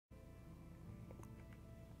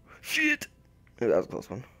Shit! Ooh, that was a close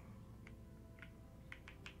one.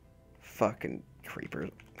 Fucking creepers.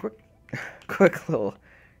 Quick little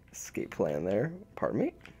escape plan there. Pardon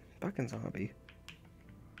me? Fucking zombie.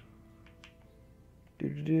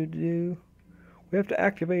 Do. We have to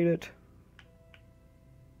activate it.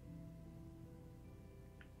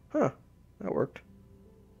 Huh. That worked.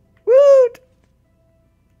 Woot!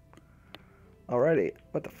 Alrighty.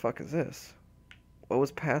 What the fuck is this? What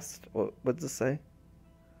was passed? What does this say?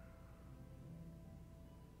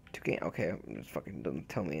 Toucan. Okay, it just fucking doesn't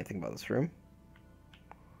tell me anything about this room.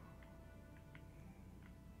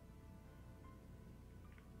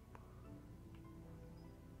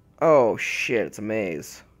 Oh shit, it's a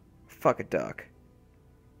maze. Fuck a duck.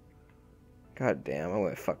 God damn, I'm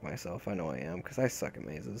gonna fuck myself. I know I am, because I suck at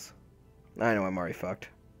mazes. I know I'm already fucked.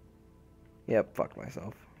 Yep, fucked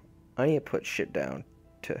myself. I need to put shit down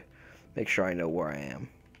to make sure I know where I am.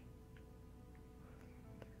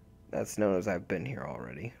 That's known as I've been here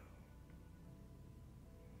already.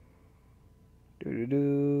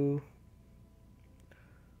 Do.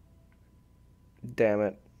 Damn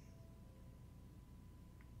it.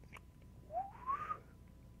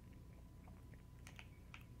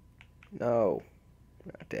 No.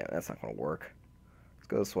 God damn, that's not gonna work. Let's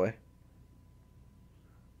go this way.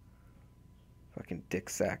 Fucking dick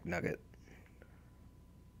sack nugget.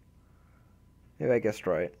 Maybe I guessed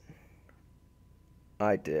right.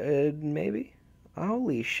 I did, maybe?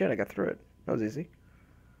 Holy shit, I got through it. That was easy.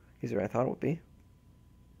 Easier than I thought it would be.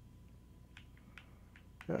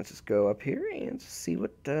 Now let's just go up here and see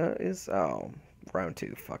what is... Oh, round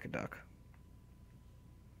 2. Fuck a duck.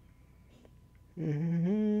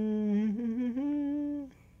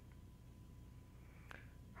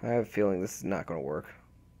 I have a feeling this is not going to work.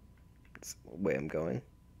 It's the way I'm going.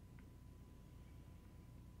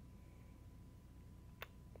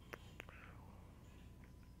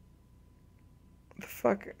 The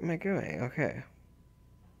fuck am I going? Okay.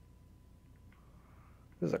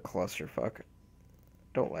 This is a clusterfuck.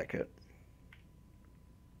 Don't like it.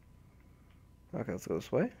 Okay, let's go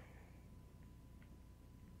this way.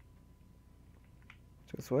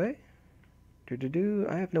 Let's go this way. Do.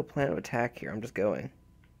 I have no plan of attack here. I'm just going.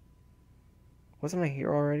 Wasn't I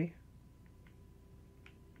here already?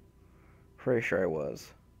 Pretty sure I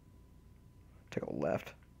was. Take a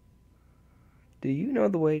left. Do you know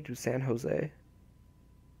the way to San Jose?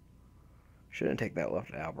 Shouldn't take that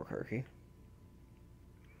left to Albuquerque.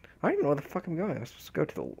 I don't even know where the fuck I'm going. I'm supposed to go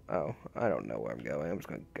to the... Oh, I don't know where I'm going. I'm just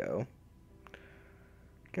gonna go.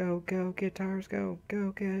 Go, guitars, go,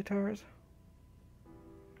 guitars.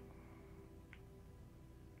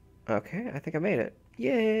 Okay, I think I made it.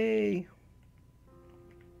 Yay!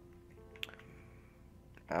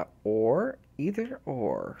 Or, either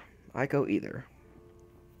or. I go either.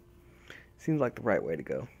 Seems like the right way to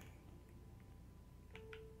go.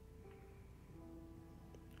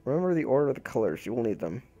 Remember the order of the colors. You will need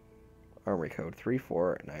them. Armory code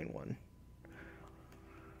 3491.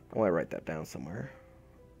 I want to write that down somewhere.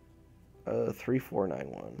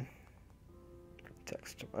 3491.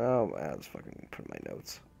 Text. Oh, I'll just fucking put in my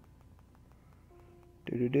notes.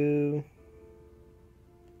 Do.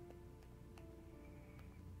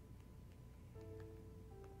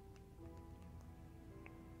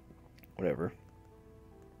 Whatever.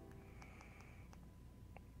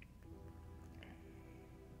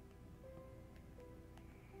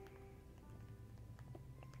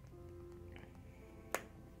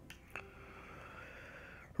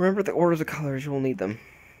 Remember the orders of colors, you will need them.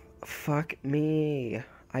 Fuck me.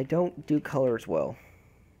 I don't do colors well.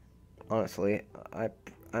 Honestly, I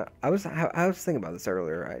was thinking about this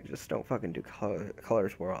earlier. I just don't fucking do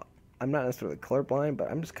colors well. I'm not necessarily colorblind,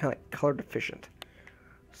 but I'm just kind of color deficient.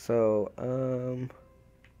 So, I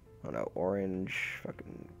don't know, orange,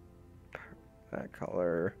 fucking that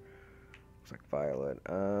color looks like violet.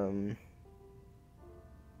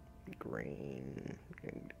 Green.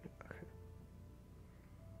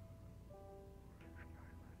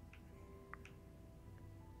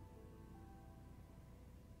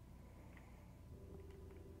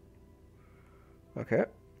 Okay,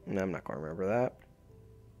 no, I'm not going to remember that.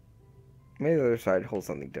 Maybe the other side holds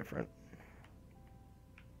something different.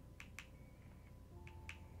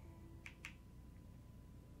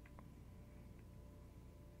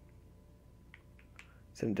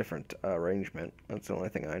 It's in a different arrangement. That's the only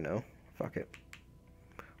thing I know. Fuck it.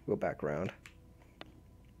 Go back around.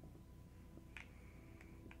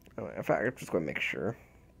 Oh, in fact, I'm just going to make sure.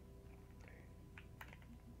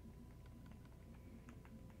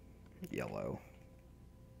 Yellow.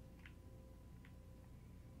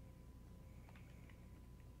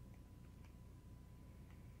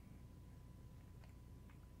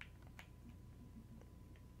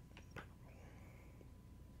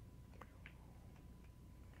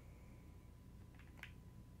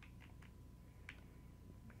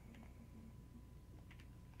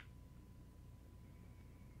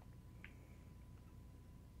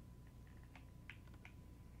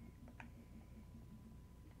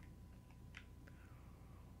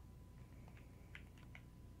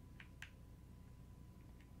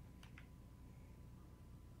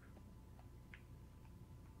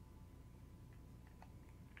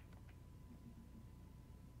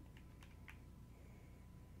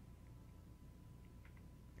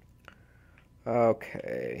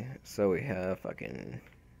 Okay, so we have fucking...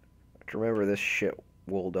 To remember this shit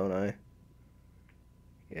wool, don't I?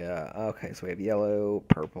 Yeah, okay, so we have yellow,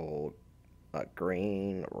 purple,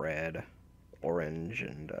 green, red, orange,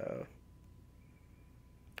 and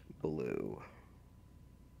blue.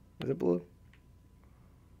 Is it blue?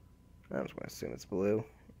 I'm just gonna assume it's blue.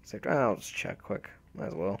 I'll just check quick. Might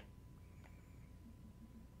as well.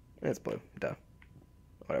 It's blue. Duh.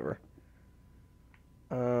 Whatever.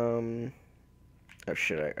 Oh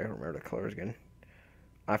shit, I remember the colors again.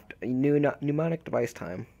 Mnemonic device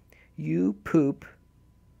time. You poop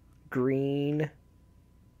green.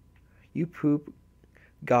 You poop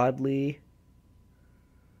godly.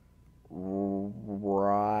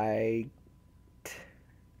 Right.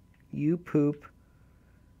 You poop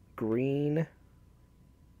green.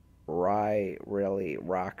 Really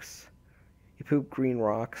rocks. You poop green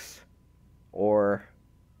rocks or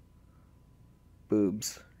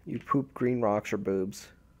boobs. You poop green rocks or boobs.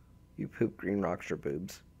 You poop green rocks or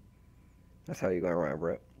boobs. That's how you're gonna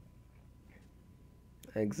remember it.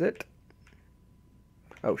 Exit.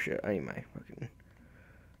 Oh shit, I need my fucking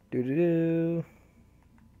doo.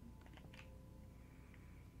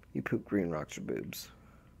 You poop green rocks or boobs.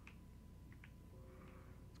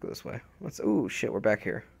 Let's go this way. Oh shit, we're back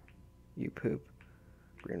here. You poop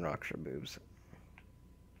green rocks or boobs.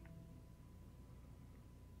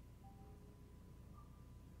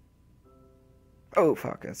 Oh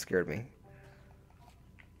fuck, that scared me.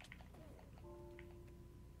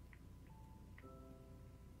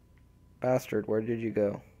 Bastard, where did you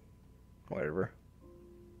go? Whatever.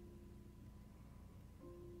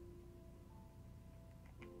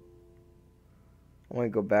 I want to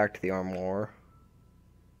go back to the armor.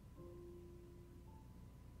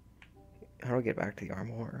 How do I get back to the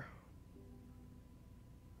armor?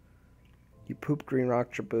 You poop green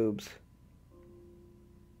rocks or boobs.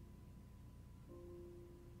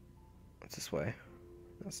 What's this way?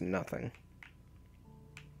 That's nothing.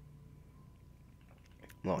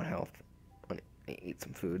 Low on health. I need to eat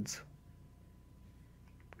some foods.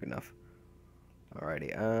 Good enough.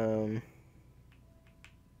 Alrighty,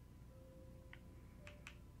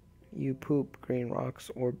 You poop green rocks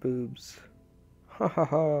or boobs. Ha ha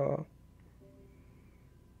ha.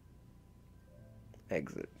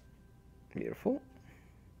 Exit. Beautiful.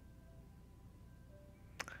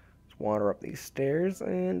 Let's wander up these stairs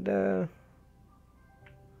and go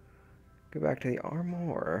back to the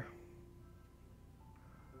armor.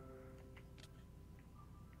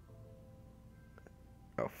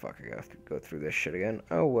 Oh fuck, I gotta go through this shit again.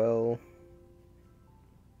 Oh well.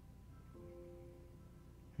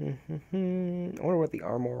 I wonder what the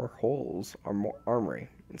armor holds. Armory.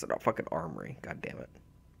 Instead of fucking armory. God damn it.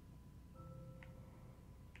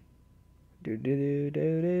 Do do do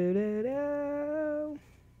do do do do.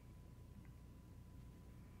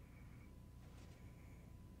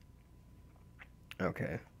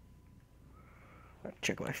 Okay. I'll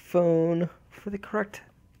check my phone for the correct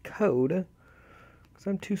code. Because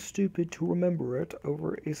I'm too stupid to remember it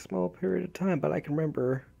over a small period of time. But I can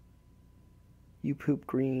remember you poop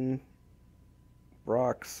green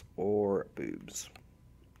rocks or boobs.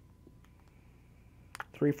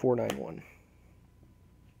 3491.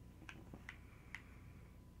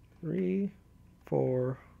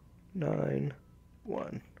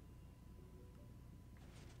 3491.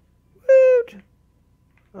 Woot!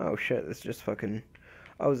 Oh shit, this is just fucking...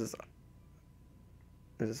 Oh, is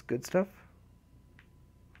this good stuff?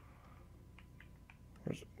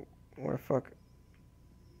 Where the fuck?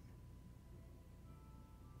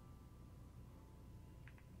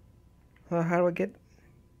 How do I get...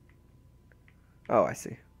 Oh, I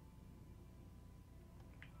see.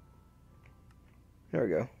 There we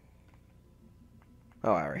go.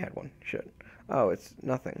 Oh, I already had one. Shit. Oh, it's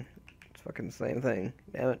nothing. It's fucking the same thing.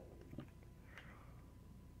 Damn it.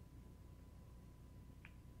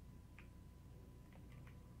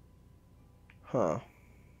 Huh.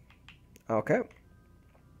 Okay.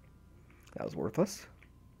 That was worthless.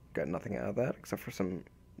 Got nothing out of that except for some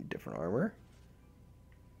different armor.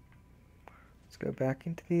 Let's go back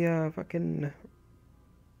into the fucking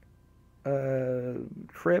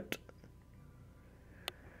crypt.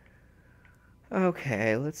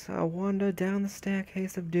 Okay, let's wander down the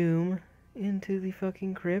staircase of doom into the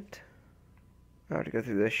fucking crypt. I have to go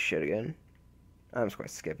through this shit again. I'm just gonna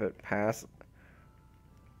skip it. Pass.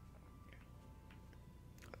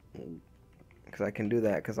 Because I can do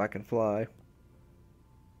that, because I can fly.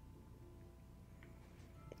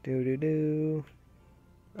 Do.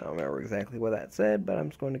 I don't remember exactly what that said, but I'm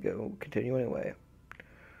just going to go continue anyway.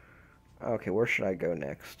 Okay, where should I go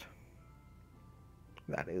next?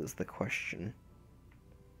 That is the question.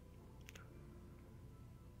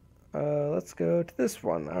 Let's go to this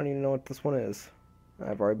one. I don't even know what this one is.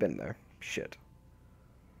 I've already been there. Shit.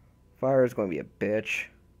 Fire is going to be a bitch.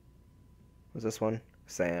 What's this one?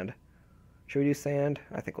 Sand. Should we do sand?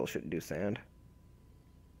 I think we should do sand.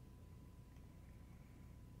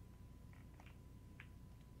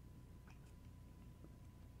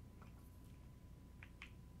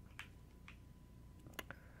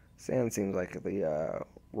 Sand seems like the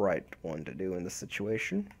right one to do in this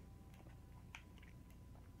situation.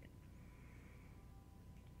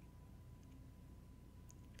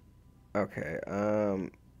 Okay,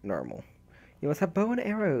 normal. You must have bow and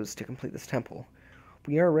arrows to complete this temple.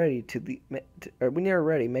 When you are ready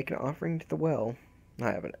make an offering to the well.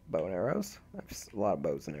 I have a bow and arrows. I have a lot of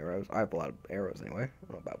bows and arrows. I have a lot of arrows anyway.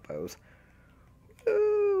 I don't know about bows.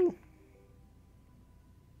 Ooh.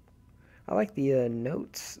 I like the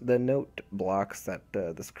notes, the note blocks that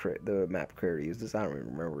the map creator uses. I don't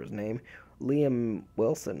even remember his name. Liam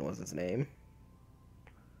Wilson was his name.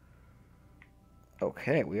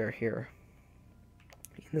 Okay, we are here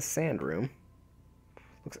in the sand room.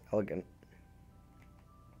 Looks elegant.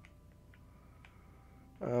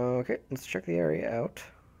 Okay, let's check the area out.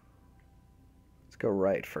 Let's go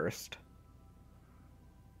right first.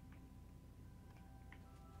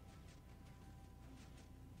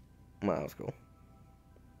 Wow, that was cool.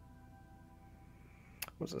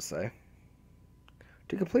 What does this say?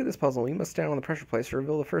 To complete this puzzle, you must stand on the pressure plate to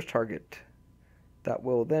reveal the first target. That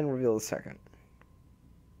will then reveal the second.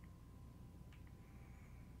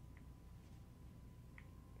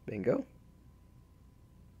 Bingo.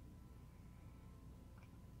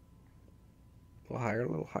 A little higher, a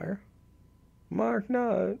little higher. Mark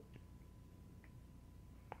nut.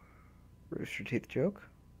 Rooster teeth joke.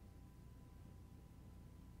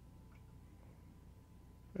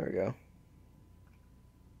 There we go.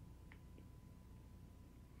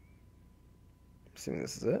 Assuming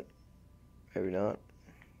this is it. Maybe not.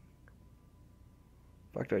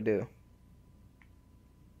 What do I do?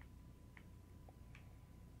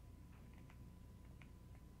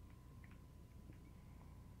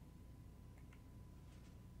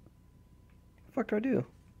 What do I do?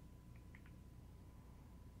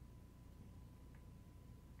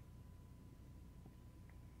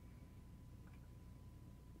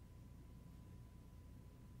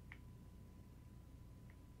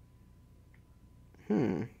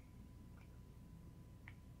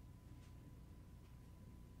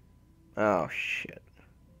 Oh, shit.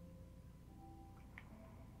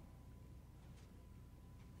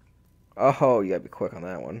 Oh, you gotta be quick on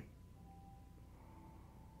that one.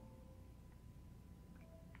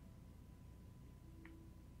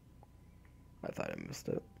 I thought I missed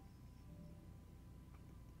it.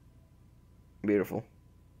 Beautiful.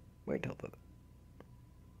 Wait till the...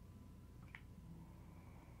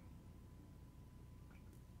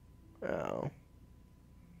 Oh.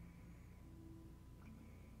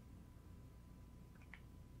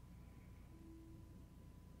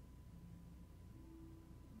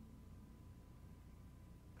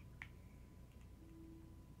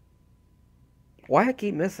 Why I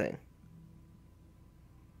keep missing?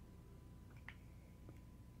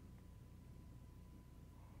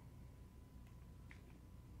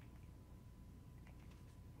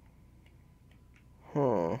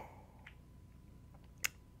 Huh.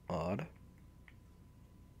 Odd.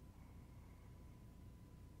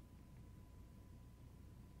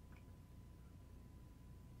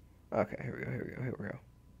 Okay, here we go, here we go, here we go.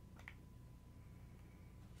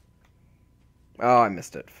 Oh, I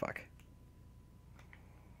missed it. Fuck.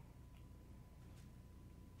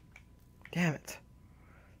 Damn it.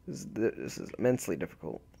 This is immensely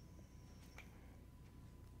difficult.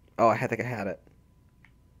 Oh, I think I had it.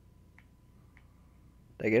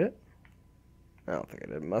 Did I get it? I don't think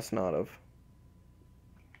I did. Must not have.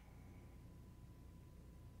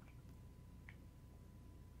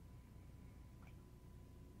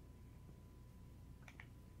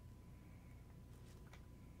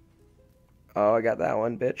 Oh, I got that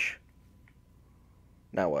one, bitch.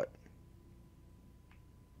 Now what?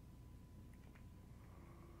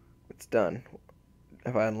 It's done.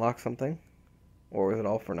 Have I unlocked something? Or was it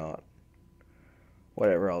all for naught?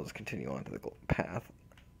 Whatever, I'll just continue on to the path.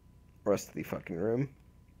 Rest of the fucking room.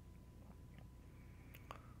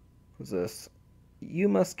 What's this? You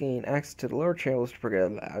must gain access to the lower channels to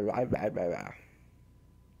progress.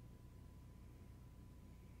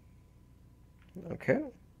 Okay.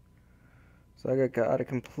 So I gotta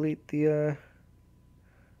complete the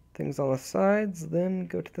things on the sides, then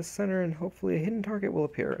go to the center, and hopefully a hidden target will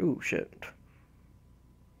appear. Ooh, shit.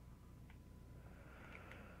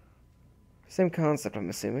 Same concept, I'm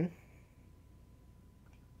assuming.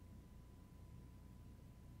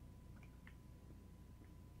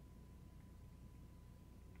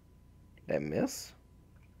 Did I miss?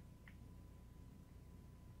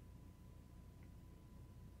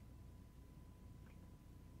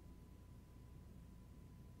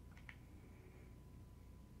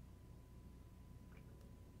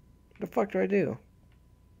 What the fuck do I do?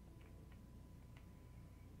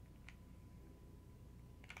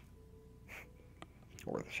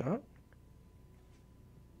 Worth a shot?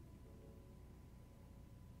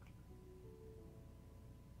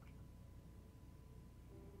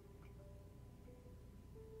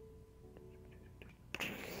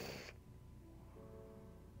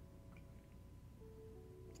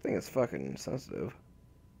 This thing is fucking sensitive.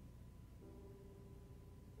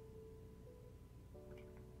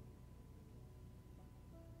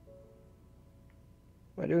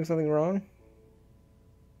 Am I doing something wrong?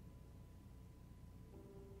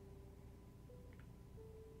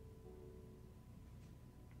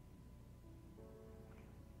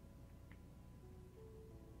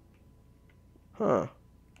 Huh.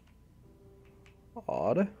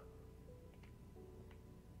 Odd.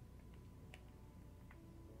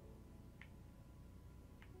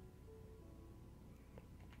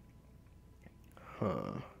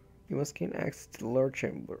 Huh. You must gain access to the lower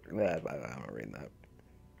chamber. I'm not reading that.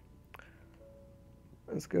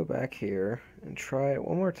 Let's go back here and try it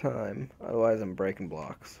one more time. Otherwise, I'm breaking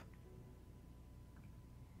blocks.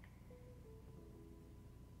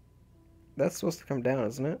 That's supposed to come down,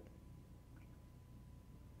 isn't it?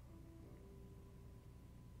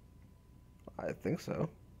 I think so.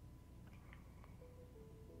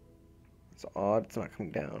 It's odd it's not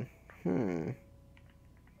coming down.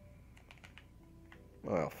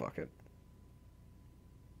 Well, fuck it.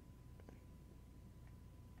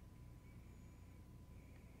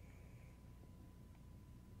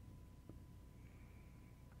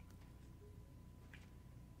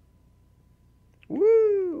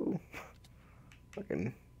 Woo!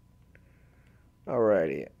 Fucking.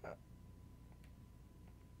 Alrighty. Oh,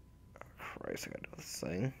 Christ, I gotta do this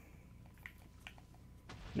thing.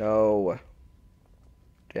 No.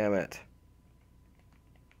 Damn it.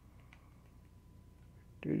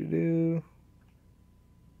 Doo-doo-doo.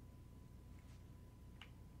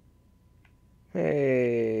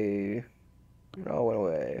 Hey. It all went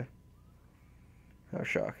away. How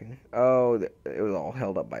shocking. Oh, it was all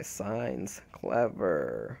held up by signs.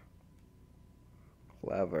 Clever.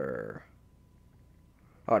 Clever.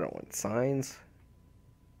 Oh, I don't want signs.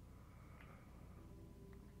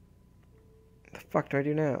 What the fuck do I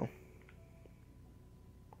do now?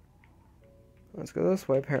 Let's go this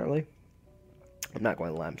way, apparently. I'm not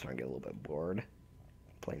going to lie, I'm starting to get a little bit bored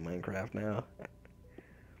playing Minecraft now.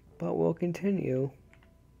 But we'll continue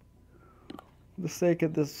for the sake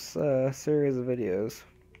of this series of videos.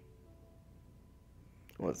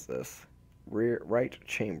 What's this? Right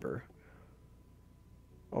chamber.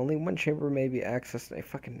 Only one chamber may be accessed. A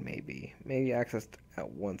fucking maybe. Maybe accessed at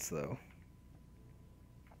once, though.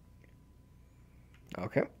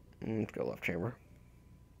 Okay. Let's go left chamber.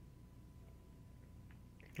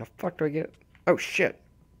 How the fuck do I get? Oh, shit.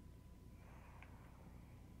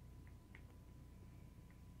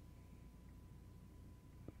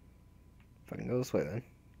 If I can go this way, then.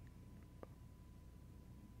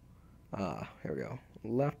 Ah, here we go.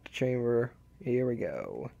 Left chamber. Here we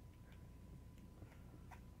go.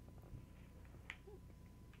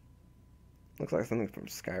 Looks like something from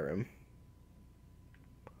Skyrim.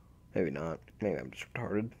 Maybe not. Maybe I'm just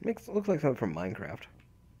retarded. Looks like something from Minecraft.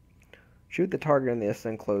 Shoot the target in this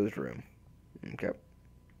enclosed room. Okay.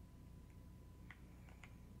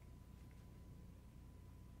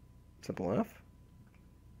 Simple enough.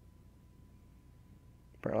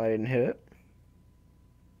 Apparently I didn't hit it.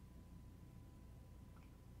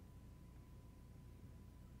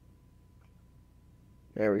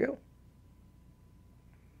 There we go.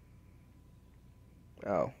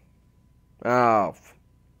 Oh. Oh.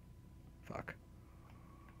 Fuck.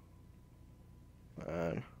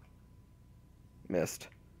 Missed.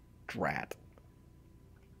 Drat.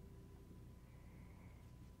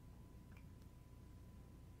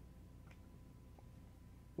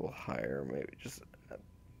 We'll hire maybe just at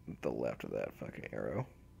the left of that fucking arrow.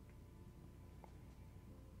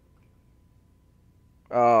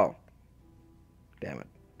 Oh. Damn it.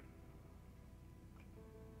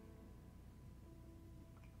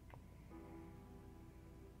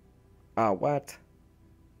 Ah, what?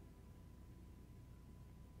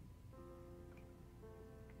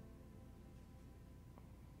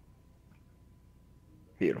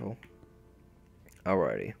 Beautiful.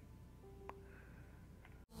 Alrighty.